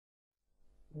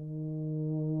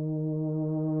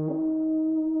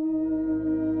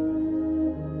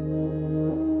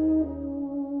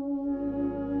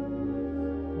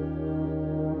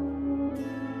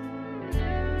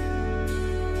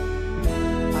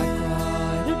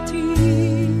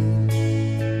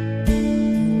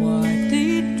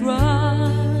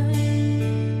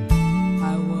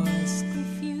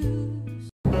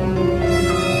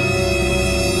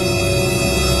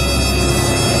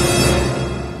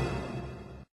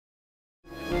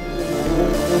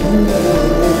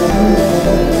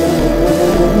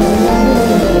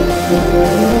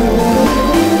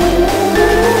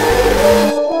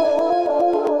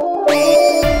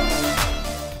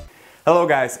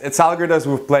guys, it's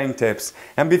Algorithms with Playing Tips.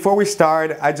 And before we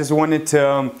start, I just wanted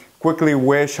to quickly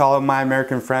wish all of my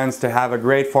American friends to have a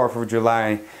great 4th of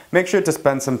July. Make sure to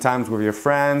spend some time with your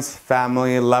friends,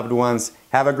 family, loved ones.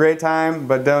 Have a great time,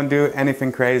 but don't do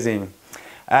anything crazy.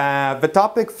 The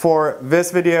topic for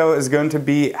this video is going to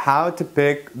be how to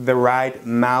pick the right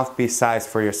mouthpiece size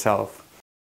for yourself.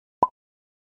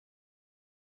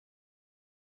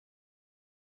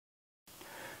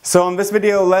 So in this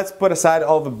video, let's put aside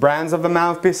all the brands of the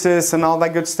mouthpieces and all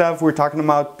that good stuff. We're talking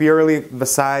about purely the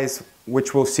size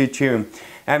which will suit you.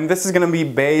 And this is going to be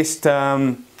based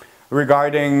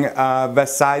regarding the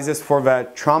sizes for the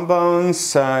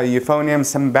trombones,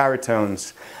 euphoniums and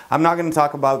baritones. I'm not going to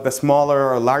talk about the smaller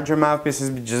or larger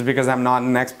mouthpieces just because I'm not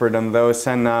an expert on those.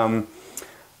 And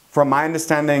from my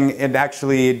understanding, it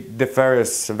actually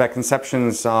differs. The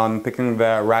conceptions on picking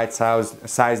the right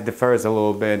size differs a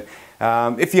little bit.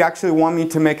 If you actually want me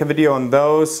to make a video on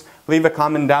those, leave a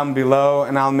comment down below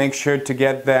and I'll make sure to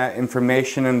get the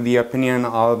information and the opinion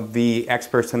of the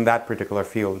experts in that particular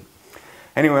field.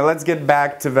 Anyway, let's get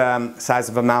back to the size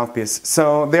of a mouthpiece.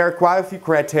 So there are quite a few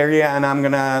criteria and I'm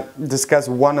going to discuss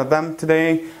one of them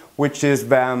today, which is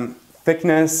the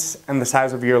thickness and the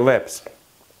size of your lips.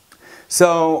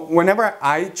 So whenever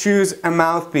I choose a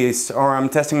mouthpiece or I'm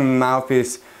testing a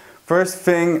mouthpiece, first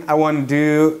thing I want to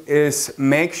do is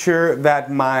make sure that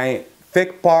my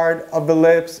thick part of the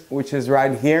lips, which is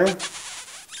right here,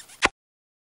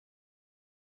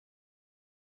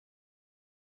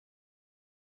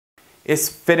 is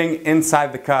fitting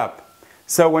inside the cup.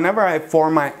 So whenever I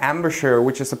form my embouchure,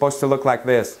 which is supposed to look like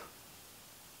this,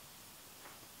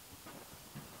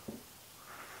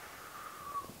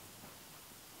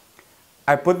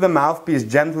 I put the mouthpiece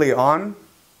gently on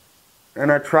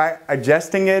and I try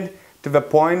adjusting it to the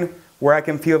point where I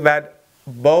can feel that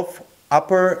both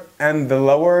upper and the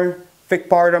lower thick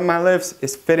part of my lips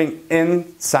is fitting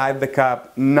inside the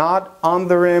cup. Not on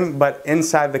the rim, but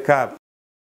inside the cup.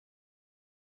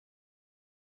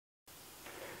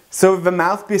 So the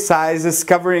mouthpiece size is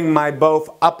covering my both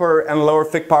upper and lower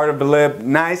thick part of the lip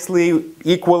nicely,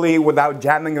 equally, without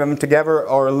jamming them together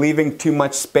or leaving too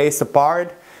much space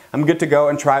apart. I'm good to go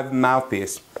and try the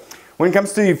mouthpiece. When it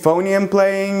comes to euphonium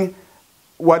playing,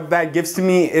 what that gives to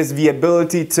me is the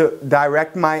ability to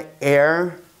direct my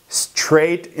air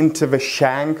straight into the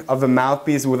shank of the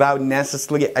mouthpiece without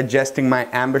necessarily adjusting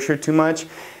my embouchure too much,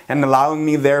 and allowing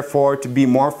me therefore to be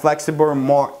more flexible,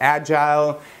 more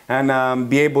agile, and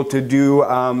be able to do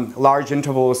large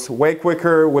intervals way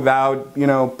quicker without,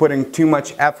 putting too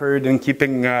much effort in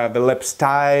keeping the lips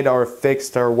tight or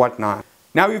fixed or whatnot.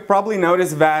 Now you've probably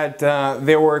noticed that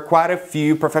there were quite a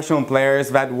few professional players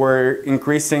that were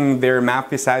increasing their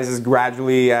mouthpiece sizes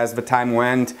gradually as the time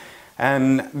went,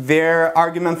 and their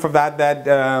argument for that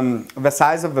the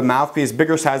size of the mouthpiece,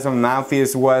 bigger size of the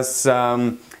mouthpiece, was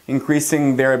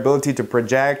increasing their ability to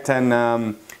project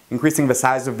and increasing the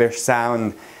size of their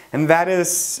sound. And that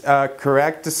is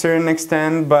correct to a certain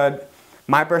extent, but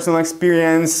my personal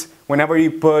experience, whenever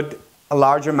you put a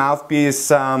larger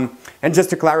mouthpiece, and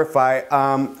just to clarify,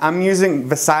 I'm using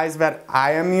the size that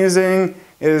I am using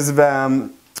is the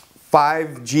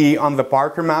 5G on the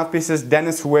Parker mouthpieces.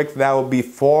 Dennis Wick, that will be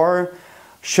 4.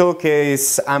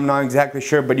 Showcase, I'm not exactly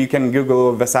sure, but you can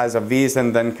Google the size of these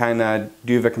and then kind of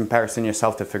do the comparison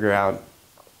yourself to figure out.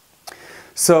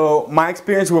 So my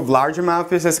experience with larger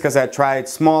mouthpieces, because I tried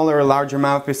smaller, larger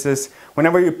mouthpieces,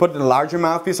 whenever you put the larger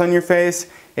mouthpiece on your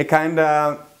face, it kind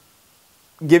of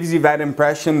gives you that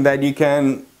impression that you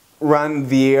can run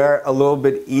the air a little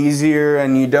bit easier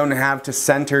and you don't have to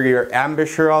center your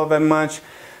embouchure all that much.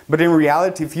 But in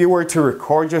reality, if you were to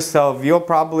record yourself, you'll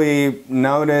probably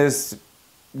notice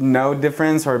no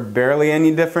difference or barely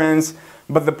any difference.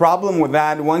 But the problem with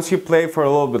that, once you play for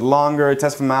a little bit longer,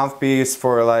 test the mouthpiece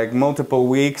for like multiple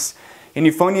weeks, in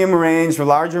euphonium range, the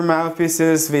larger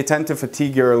mouthpieces, they tend to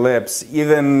fatigue your lips.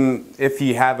 Even if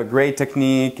you have a great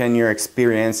technique and your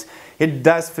experience, it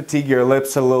does fatigue your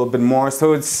lips a little bit more.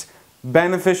 So it's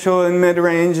beneficial in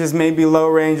mid-ranges, maybe low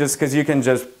ranges, because you can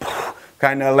just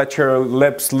kind of let your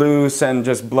lips loose and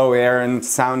just blow air and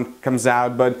sound comes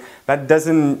out. But that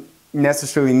doesn't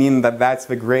necessarily mean that that's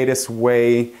the greatest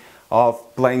way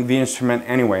of playing the instrument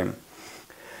anyway.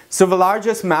 So the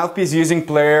largest mouthpiece using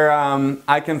player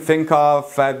I can think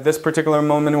of at this particular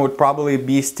moment would probably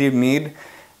be Steve Mead.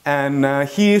 And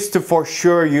he used to for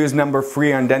sure use number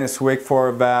 3 on Dennis Wick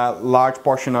for the large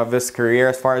portion of his career,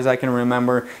 as far as I can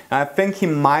remember. I think he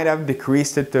might have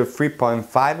decreased it to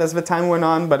 3.5 as the time went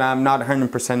on, but I'm not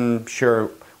 100%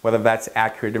 sure whether that's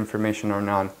accurate information or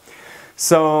not.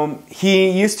 So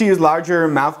he used to use larger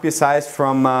mouthpiece size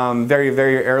from very,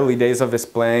 very early days of his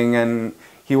playing, and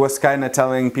he was kind of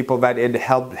telling people that it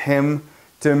helped him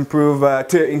to improve,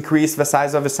 to increase the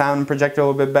size of his sound and project a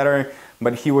little bit better,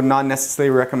 but he would not necessarily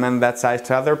recommend that size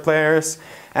to other players.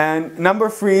 And number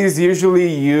 3 is usually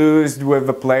used with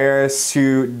the players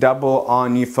who double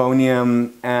on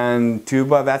euphonium and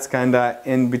tuba. That's kind of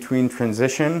in between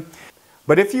transition.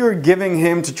 But if you were giving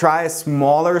him to try a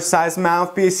smaller size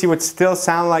mouthpiece, he would still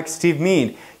sound like Steve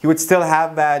Mead. He would still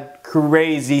have that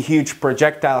crazy huge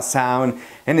projectile sound,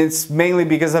 and it's mainly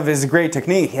because of his great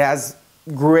technique. He has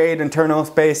great internal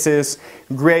spaces,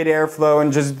 great airflow,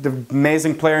 and just an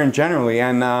amazing player in generally.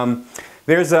 And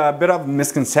there's a bit of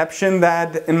misconception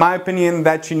that, in my opinion,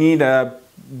 that you need a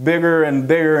bigger and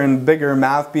bigger and bigger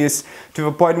mouthpiece to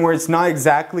the point where it's not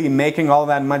exactly making all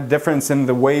that much difference in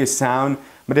the way you sound,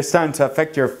 but it's starting to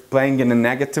affect your playing in a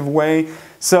negative way.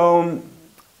 So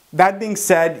that being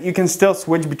said, you can still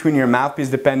switch between your mouthpiece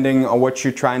depending on what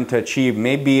you're trying to achieve.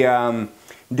 Maybe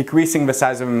decreasing the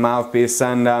size of a mouthpiece,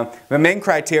 and the main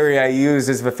criteria I use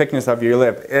is the thickness of your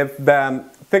lip. If the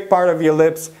thick part of your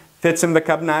lips fits in the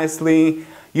cup nicely,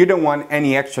 you don't want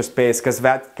any extra space, because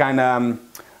that kind of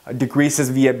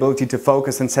decreases the ability to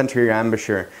focus and center your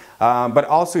embouchure. But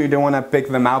also you don't want to pick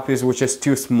the mouthpiece which is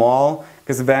too small,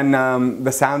 because then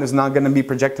the sound is not going to be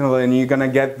projectile, and you're going to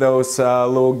get those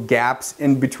little gaps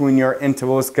in between your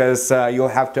intervals, because you'll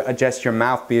have to adjust your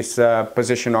mouthpiece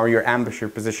position or your embouchure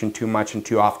position too much and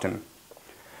too often.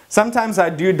 Sometimes I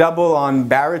do double on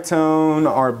baritone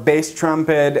or bass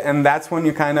trumpet, and that's when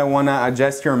you kind of want to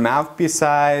adjust your mouthpiece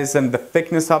size and the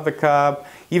thickness of the cup,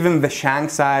 even the shank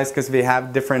size, because they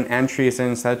have different entries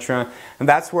and etc. And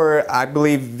that's where I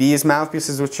believe these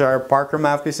mouthpieces, which are Parker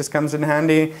mouthpieces, comes in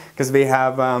handy, because they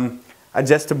have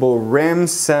adjustable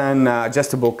rims and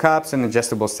adjustable cups and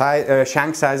adjustable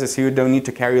shank sizes, so you don't need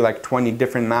to carry like 20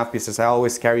 different mouthpieces. I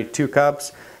always carry 2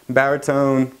 cups,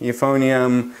 baritone,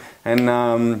 euphonium,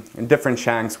 and different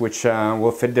shanks which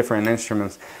will fit different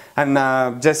instruments.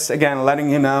 And just again letting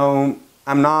you know,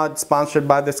 I'm not sponsored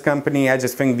by this company. I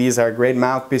just think these are great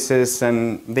mouthpieces,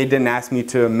 and they didn't ask me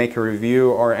to make a review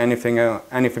or anything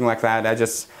like that. I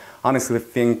just honestly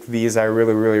think these are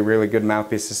really good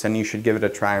mouthpieces, and you should give it a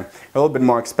try. A little bit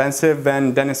more expensive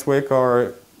than Dennis Wick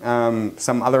or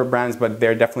some other brands, but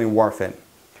they're definitely worth it.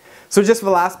 So just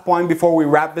the last point before we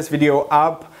wrap this video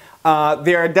up,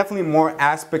 there are definitely more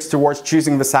aspects towards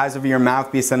choosing the size of your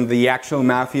mouthpiece and the actual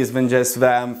mouthpiece than just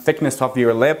the thickness of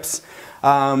your lips.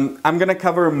 I'm going to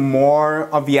cover more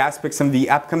of the aspects in the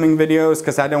upcoming videos,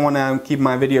 because I don't want to keep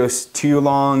my videos too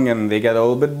long and they get a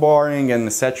little bit boring and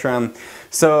etc.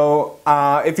 So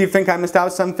if you think I missed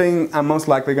out something, I'm most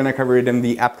likely going to cover it in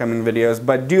the upcoming videos.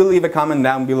 But do leave a comment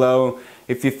down below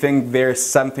if you think there's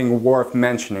something worth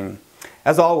mentioning.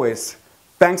 As always,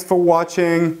 thanks for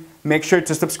watching. Make sure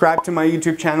to subscribe to my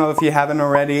YouTube channel if you haven't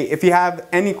already. If you have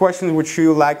any questions which you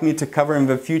would like me to cover in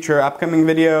the future upcoming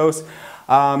videos,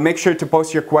 make sure to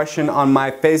post your question on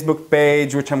my Facebook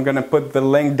page, which I'm going to put the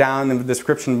link down in the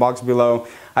description box below.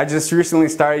 I just recently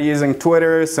started using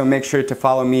Twitter, so make sure to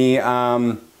follow me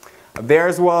there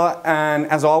as well. And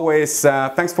as always,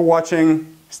 thanks for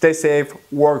watching. Stay safe,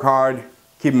 work hard,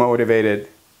 keep motivated.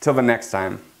 Till the next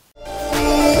time.